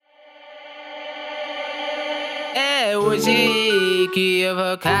É hoje que eu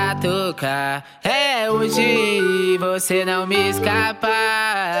vou catucar. É hoje, você não me escapa.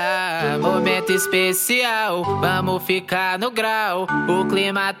 Momento especial, vamos ficar no grau. O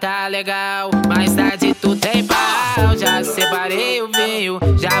clima tá legal, mais tarde tu tem pau. Já separei o vinho,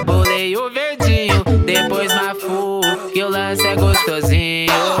 já bolei o verdinho. Depois mafu, que o lance é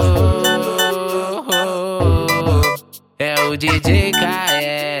gostosinho. É o DJ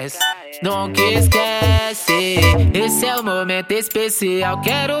KS, nunca esquece. Esse é o momento especial,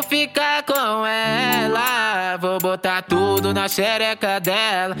 quero ficar com ela. Vou botar tudo na xereca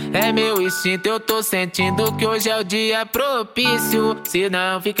dela. É meu instinto, eu tô sentindo que hoje é o dia propício. Se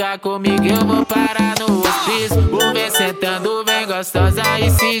não ficar comigo eu vou parar no hospício. Vem sentando, vem gostosa e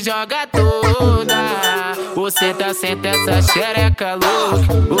se joga toda. Você tá senta essa xereca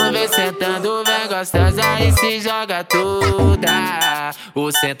louca. Vem sentando, vem gostosa e se joga toda.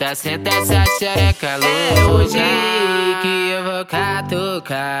 Senta essa xereca louca. É hoje que eu vou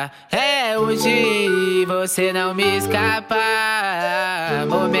catucar. É hoje, você não me escapa.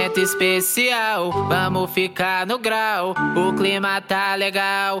 Momento especial, vamos ficar no grau. O clima tá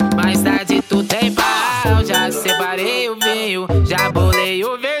legal, mais tarde tu tem pau. Já separei o vinho, já bolei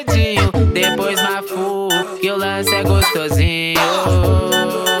o verdinho. Depois mafu, que o lance é gostosinho.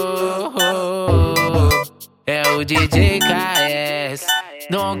 É o DJ KS,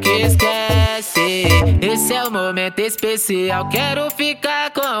 nunca esquece. Esse é o momento especial, quero ficar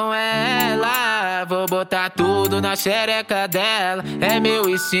com ela. Vou botar tudo na xereca dela. É meu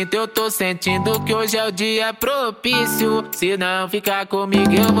instinto, eu tô sentindo que hoje é o dia propício. Se não ficar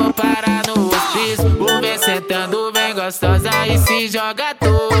comigo eu vou parar no hospício. Vem sentando, vem gostosa e se joga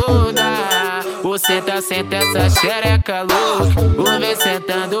toda. Você tá senta essa xereca louca. Vem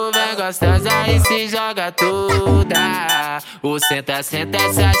sentando, vem gostosa e se joga toda. Senta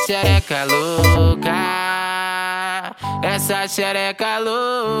essa xereca louca. Essa xereca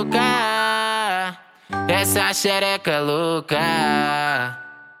louca. Essa xereca louca.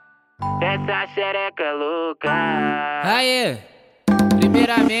 Essa xereca louca. Aê,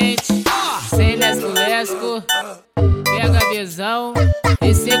 primeiramente, sem lesco-lesco, pega a visão.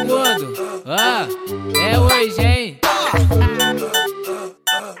 E segundo, é hoje, hein?